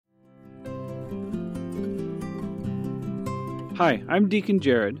Hi, I'm Deacon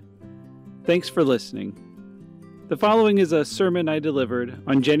Jared. Thanks for listening. The following is a sermon I delivered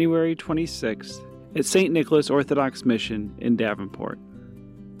on January 26th at St. Nicholas Orthodox Mission in Davenport.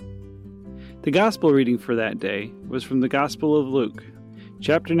 The Gospel reading for that day was from the Gospel of Luke,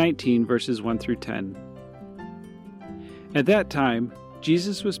 chapter 19, verses 1 through 10. At that time,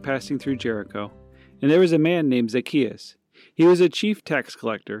 Jesus was passing through Jericho, and there was a man named Zacchaeus. He was a chief tax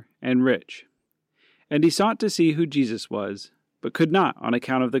collector and rich. And he sought to see who Jesus was, but could not on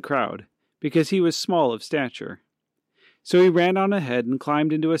account of the crowd, because he was small of stature. So he ran on ahead and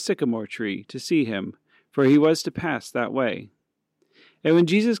climbed into a sycamore tree to see him, for he was to pass that way. And when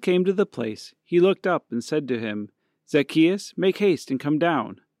Jesus came to the place, he looked up and said to him, Zacchaeus, make haste and come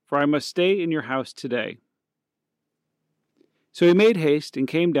down, for I must stay in your house today. So he made haste and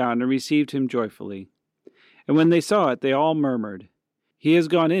came down and received him joyfully. And when they saw it, they all murmured, He has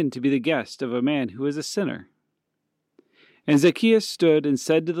gone in to be the guest of a man who is a sinner. And Zacchaeus stood and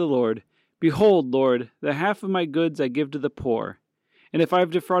said to the Lord, Behold, Lord, the half of my goods I give to the poor, and if I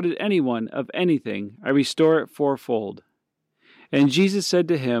have defrauded anyone of anything, I restore it fourfold. And Jesus said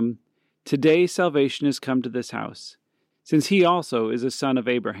to him, Today salvation has come to this house, since he also is a son of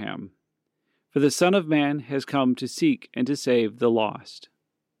Abraham. For the Son of Man has come to seek and to save the lost.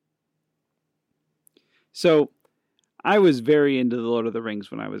 So, I was very into The Lord of the Rings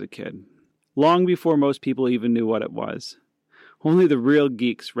when I was a kid, long before most people even knew what it was. Only the real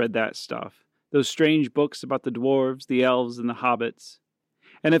geeks read that stuff, those strange books about the dwarves, the elves, and the hobbits.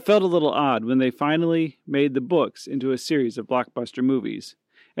 And it felt a little odd when they finally made the books into a series of blockbuster movies,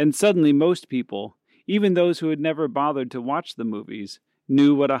 and suddenly most people, even those who had never bothered to watch the movies,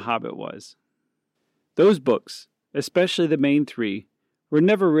 knew what a hobbit was. Those books, especially the main three, were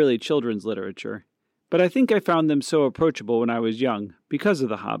never really children's literature, but I think I found them so approachable when I was young because of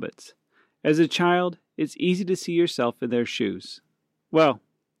the hobbits. As a child, it's easy to see yourself in their shoes. Well,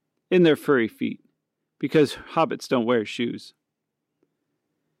 in their furry feet, because hobbits don't wear shoes.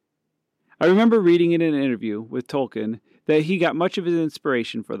 I remember reading in an interview with Tolkien that he got much of his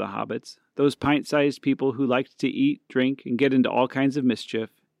inspiration for the hobbits, those pint-sized people who liked to eat, drink, and get into all kinds of mischief,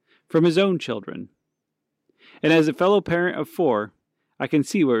 from his own children. And as a fellow parent of 4, I can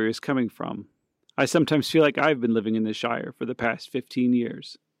see where he was coming from. I sometimes feel like I've been living in the Shire for the past 15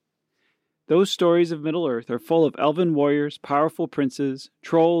 years. Those stories of Middle-earth are full of elven warriors, powerful princes,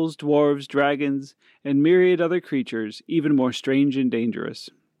 trolls, dwarves, dragons, and myriad other creatures even more strange and dangerous.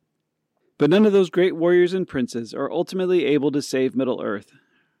 But none of those great warriors and princes are ultimately able to save Middle-earth.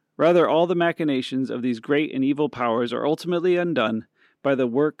 Rather, all the machinations of these great and evil powers are ultimately undone by the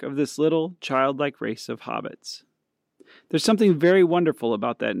work of this little, childlike race of hobbits. There's something very wonderful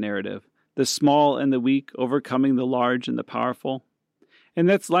about that narrative, the small and the weak overcoming the large and the powerful. And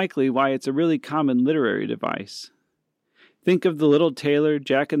that's likely why it's a really common literary device. Think of the little tailor,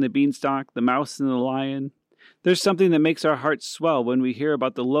 Jack and the Beanstalk, the mouse and the lion. There's something that makes our hearts swell when we hear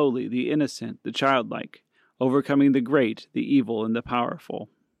about the lowly, the innocent, the childlike, overcoming the great, the evil, and the powerful.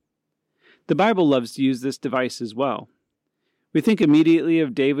 The Bible loves to use this device as well. We think immediately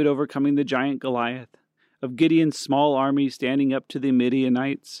of David overcoming the giant Goliath, of Gideon's small army standing up to the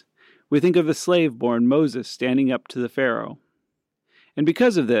Midianites. We think of the slave-born Moses standing up to the Pharaoh. And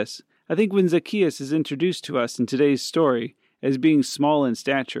because of this, I think when Zacchaeus is introduced to us in today's story as being small in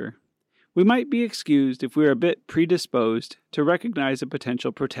stature, we might be excused if we are a bit predisposed to recognize a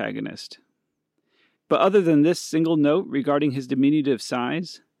potential protagonist. But other than this single note regarding his diminutive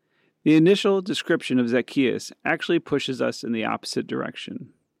size, the initial description of Zacchaeus actually pushes us in the opposite direction.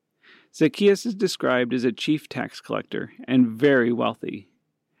 Zacchaeus is described as a chief tax collector and very wealthy.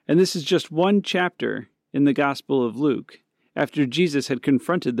 And this is just one chapter in the Gospel of Luke, after Jesus had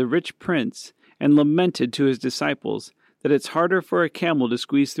confronted the rich prince and lamented to his disciples that it's harder for a camel to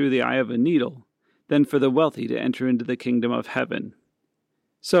squeeze through the eye of a needle than for the wealthy to enter into the kingdom of heaven.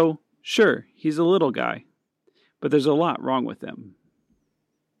 So, sure, he's a little guy, but there's a lot wrong with him.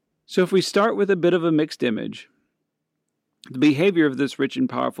 So if we start with a bit of a mixed image, the behavior of this rich and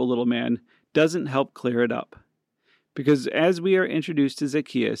powerful little man doesn't help clear it up. Because as we are introduced to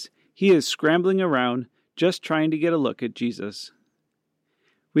Zacchaeus, he is scrambling around just trying to get a look at Jesus.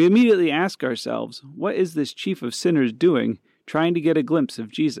 We immediately ask ourselves, what is this chief of sinners doing trying to get a glimpse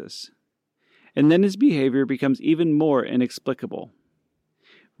of Jesus? And then his behavior becomes even more inexplicable.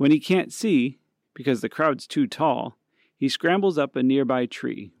 When he can't see, because the crowd's too tall, he scrambles up a nearby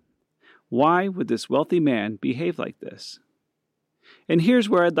tree. Why would this wealthy man behave like this? And here's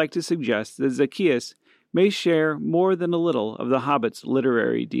where I'd like to suggest that Zacchaeus may share more than a little of the Hobbit's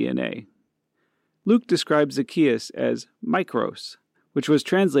literary DNA. Luke describes Zacchaeus as Mikros, which was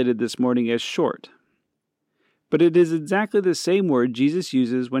translated this morning as short. But it is exactly the same word Jesus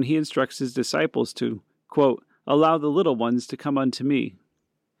uses when he instructs his disciples to, quote, allow the little ones to come unto me.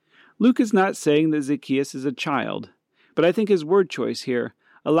 Luke is not saying that Zacchaeus is a child, but I think his word choice here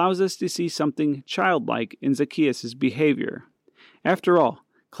allows us to see something childlike in Zacchaeus' behavior. After all,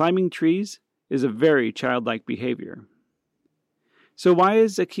 climbing trees is a very childlike behavior. So why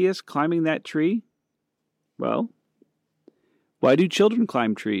is Zacchaeus climbing that tree? Well, why do children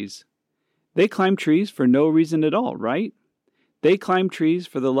climb trees? They climb trees for no reason at all, right? They climb trees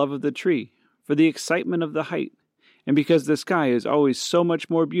for the love of the tree, for the excitement of the height, and because the sky is always so much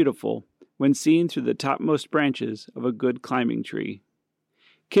more beautiful when seen through the topmost branches of a good climbing tree.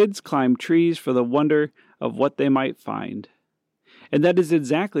 Kids climb trees for the wonder of what they might find. And that is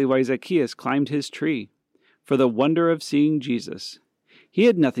exactly why Zacchaeus climbed his tree, for the wonder of seeing Jesus. He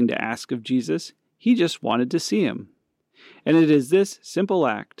had nothing to ask of Jesus, he just wanted to see him. And it is this simple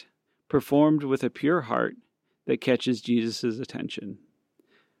act, performed with a pure heart, that catches Jesus' attention.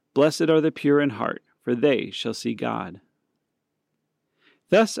 Blessed are the pure in heart, for they shall see God.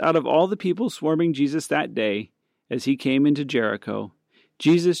 Thus, out of all the people swarming Jesus that day, as he came into Jericho,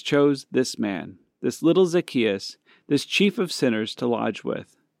 Jesus chose this man, this little Zacchaeus, this chief of sinners, to lodge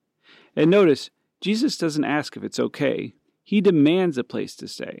with. And notice, Jesus doesn't ask if it's okay. He demands a place to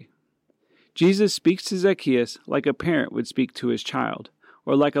stay. Jesus speaks to Zacchaeus like a parent would speak to his child,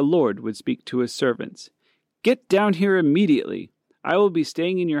 or like a lord would speak to his servants. Get down here immediately. I will be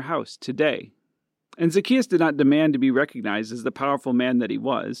staying in your house today. And Zacchaeus did not demand to be recognized as the powerful man that he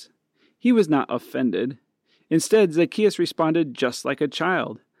was. He was not offended. Instead, Zacchaeus responded just like a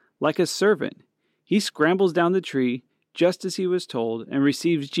child, like a servant. He scrambles down the tree just as he was told and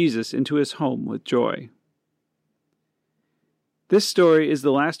receives Jesus into his home with joy. This story is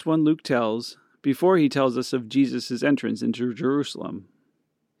the last one Luke tells before he tells us of Jesus' entrance into Jerusalem.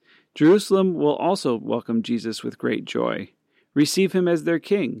 Jerusalem will also welcome Jesus with great joy, receive him as their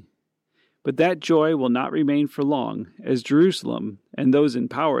king. But that joy will not remain for long, as Jerusalem and those in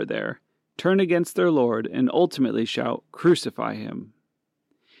power there turn against their Lord and ultimately shout, "Crucify him."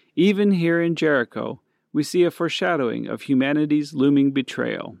 Even here in Jericho, we see a foreshadowing of humanity's looming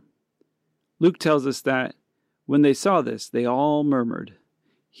betrayal. Luke tells us that, when they saw this, they all murmured,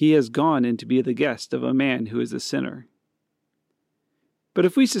 "He has gone in to be the guest of a man who is a sinner." But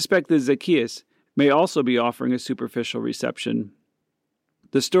if we suspect that Zacchaeus may also be offering a superficial reception,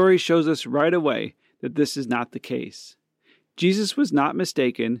 the story shows us right away that this is not the case. Jesus was not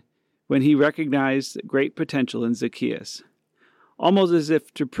mistaken when he recognized great potential in Zacchaeus. Almost as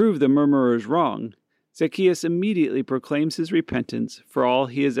if to prove the murmurers wrong, Zacchaeus immediately proclaims his repentance for all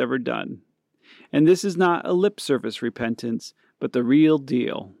he has ever done. And this is not a lip service repentance, but the real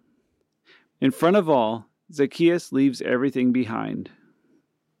deal. In front of all, Zacchaeus leaves everything behind.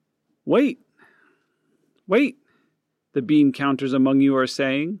 Wait, the bean counters among you are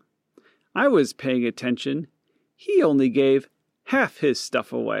saying. I was paying attention. He only gave half his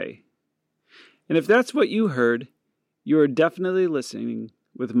stuff away. And if that's what you heard, you are definitely listening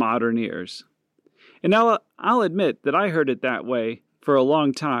with modern ears. And I'll admit that I heard it that way for a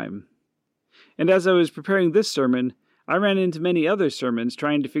long time. And as I was preparing this sermon, I ran into many other sermons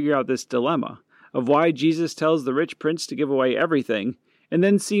trying to figure out this dilemma of why Jesus tells the rich prince to give away everything and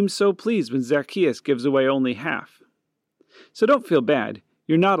then seems so pleased when Zacchaeus gives away only half. So don't feel bad.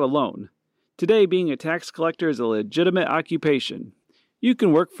 You're not alone. Today, being a tax collector is a legitimate occupation. You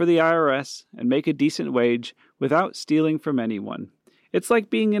can work for the IRS and make a decent wage without stealing from anyone. It's like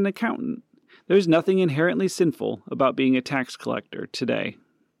being an accountant. There's nothing inherently sinful about being a tax collector today.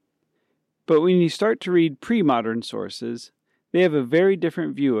 But when you start to read pre-modern sources, they have a very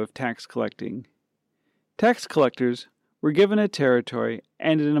different view of tax collecting. Tax collectors were given a territory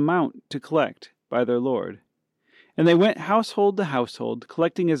and an amount to collect by their lord, and they went household to household,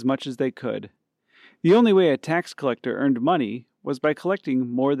 collecting as much as they could. The only way a tax collector earned money was by collecting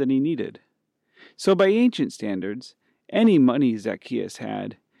more than he needed. So by ancient standards, any money Zacchaeus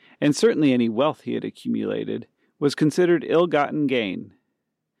had, and certainly any wealth he had accumulated, was considered ill-gotten gain.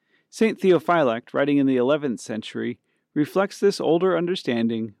 St. Theophylact, writing in the 11th century, reflects this older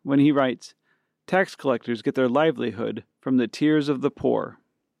understanding when he writes, "Tax collectors get their livelihood from the tears of the poor."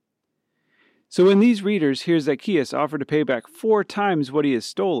 So when these readers hear Zacchaeus offer to pay back 4 times what he has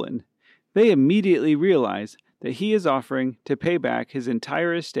stolen, they immediately realize that he is offering to pay back his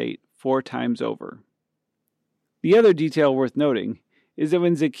entire estate 4 times over. The other detail worth noting is that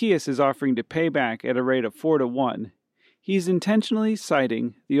when Zacchaeus is offering to pay back at a rate of 4 to 1, he is intentionally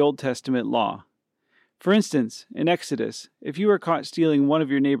citing the Old Testament law. For instance, in Exodus, if you were caught stealing one of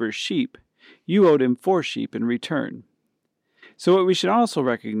your neighbor's sheep, you owed him 4 sheep in return. So what we should also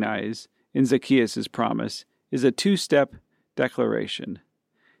recognize in Zacchaeus' promise is a two-step declaration.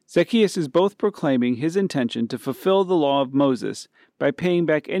 Zacchaeus is both proclaiming his intention to fulfill the law of Moses by paying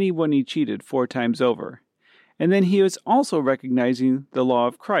back anyone he cheated 4 times over, and then he is also recognizing the law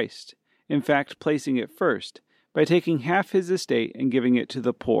of Christ, in fact placing it first, by taking half his estate and giving it to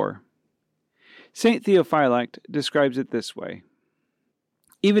the poor. St. Theophylact describes it this way.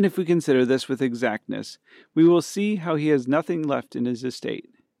 Even if we consider this with exactness, we will see how he has nothing left in his estate.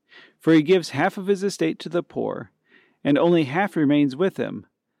 For he gives half of his estate to the poor, and only half remains with him.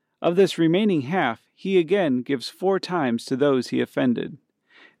 Of this remaining half, he again gives 4 times to those he offended.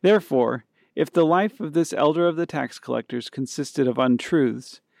 Therefore, if the life of this elder of the tax collectors consisted of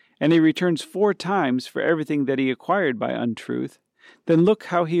untruths, and he returns 4 times for everything that he acquired by untruth, then look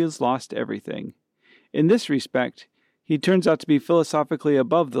how he has lost everything. In this respect, he turns out to be philosophically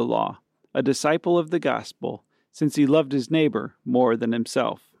above the law, a disciple of the gospel, since he loved his neighbor more than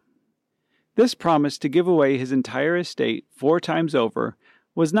himself. This promise to give away his entire estate 4 times over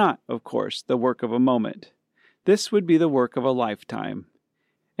was not, of course, the work of a moment. This would be the work of a lifetime.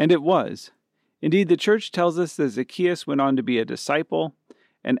 And it was. Indeed, the Church tells us that Zacchaeus went on to be a disciple,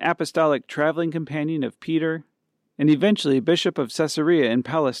 an apostolic traveling companion of Peter, and eventually Bishop of Caesarea in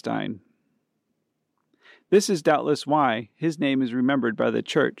Palestine. This is doubtless why his name is remembered by the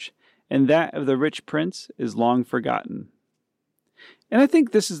Church, and that of the rich prince is long forgotten. And I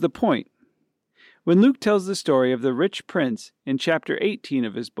think this is the point. When Luke tells the story of the rich prince in chapter 18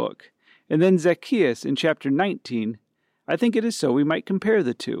 of his book, and then Zacchaeus in chapter 19, I think it is so we might compare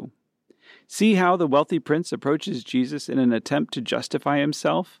the two. See how the wealthy prince approaches Jesus in an attempt to justify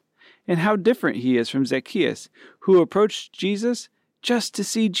himself, and how different he is from Zacchaeus, who approached Jesus just to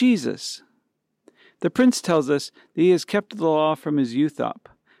see Jesus. The prince tells us that he has kept the law from his youth up,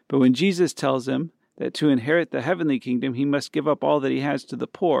 but when Jesus tells him that to inherit the heavenly kingdom he must give up all that he has to the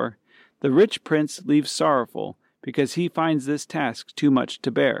poor, the rich prince leaves sorrowful because he finds this task too much to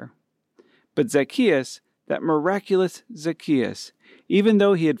bear. But Zacchaeus, that miraculous Zacchaeus, even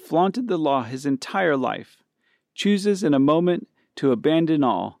though he had flaunted the law his entire life, chooses in a moment to abandon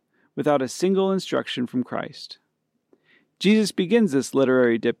all without a single instruction from Christ. Jesus begins this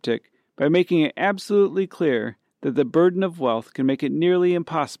literary diptych by making it absolutely clear that the burden of wealth can make it nearly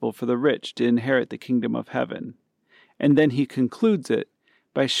impossible for the rich to inherit the kingdom of heaven. And then he concludes it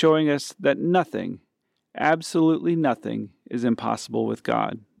by showing us that nothing, absolutely nothing, is impossible with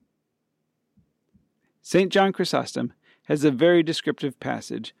God. St. John Chrysostom has a very descriptive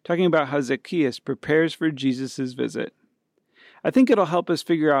passage talking about how Zacchaeus prepares for Jesus' visit. I think it'll help us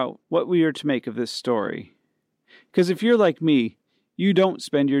figure out what we are to make of this story. Because if you're like me, you don't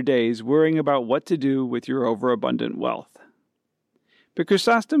spend your days worrying about what to do with your overabundant wealth. But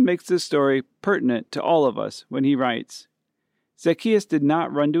Chrysostom makes this story pertinent to all of us when he writes, Zacchaeus did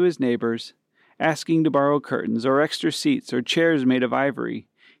not run to his neighbors, asking to borrow curtains or extra seats or chairs made of ivory.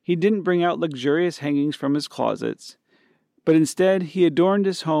 He didn't bring out luxurious hangings from his closets, but instead he adorned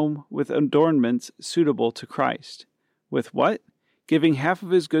his home with adornments suitable to Christ. With what? Giving half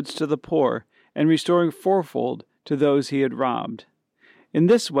of his goods to the poor and restoring 4-fold to those he had robbed. In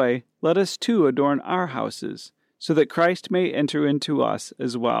this way, let us too adorn our houses, so that Christ may enter into us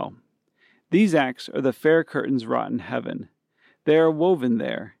as well. These acts are the fair curtains wrought in heaven. They are woven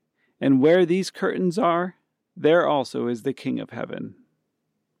there, and where these curtains are, there also is the King of heaven.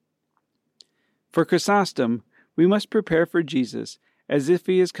 For Chrysostom, we must prepare for Jesus as if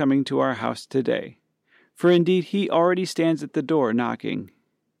he is coming to our house today, for indeed he already stands at the door knocking.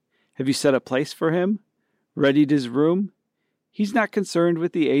 Have you set a place for him? Readied his room? He's not concerned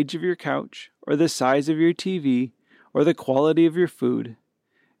with the age of your couch, or the size of your TV, or the quality of your food.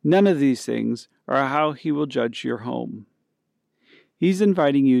 None of these things are how he will judge your home. He's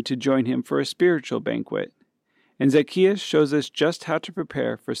inviting you to join him for a spiritual banquet, and Zacchaeus shows us just how to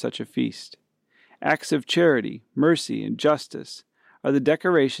prepare for such a feast. Acts of charity, mercy, and justice are the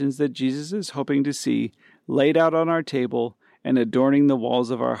decorations that Jesus is hoping to see laid out on our table and adorning the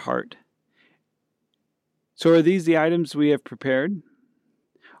walls of our heart. So are these the items we have prepared?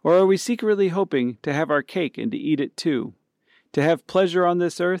 Or are we secretly hoping to have our cake and to eat it too, to have pleasure on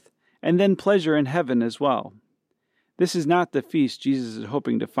this earth and then pleasure in heaven as well? This is not the feast Jesus is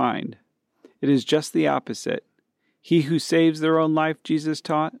hoping to find. It is just the opposite. He who saves their own life, Jesus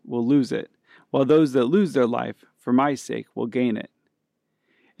taught, will lose it, while those that lose their life for my sake will gain it.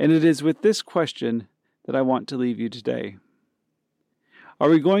 And it is with this question that I want to leave you today. Are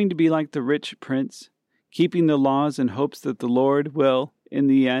we going to be like the rich prince, keeping the laws in hopes that the Lord will, in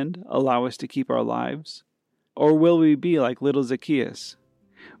the end, allow us to keep our lives? Or will we be like little Zacchaeus?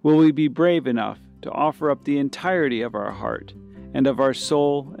 Will we be brave enough to offer up the entirety of our heart and of our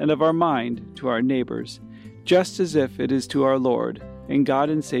soul and of our mind to our neighbors, just as if it is to our Lord and God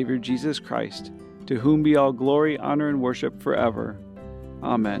and Savior Jesus Christ, to whom be all glory, honor, and worship forever.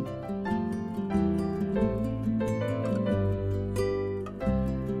 Amen.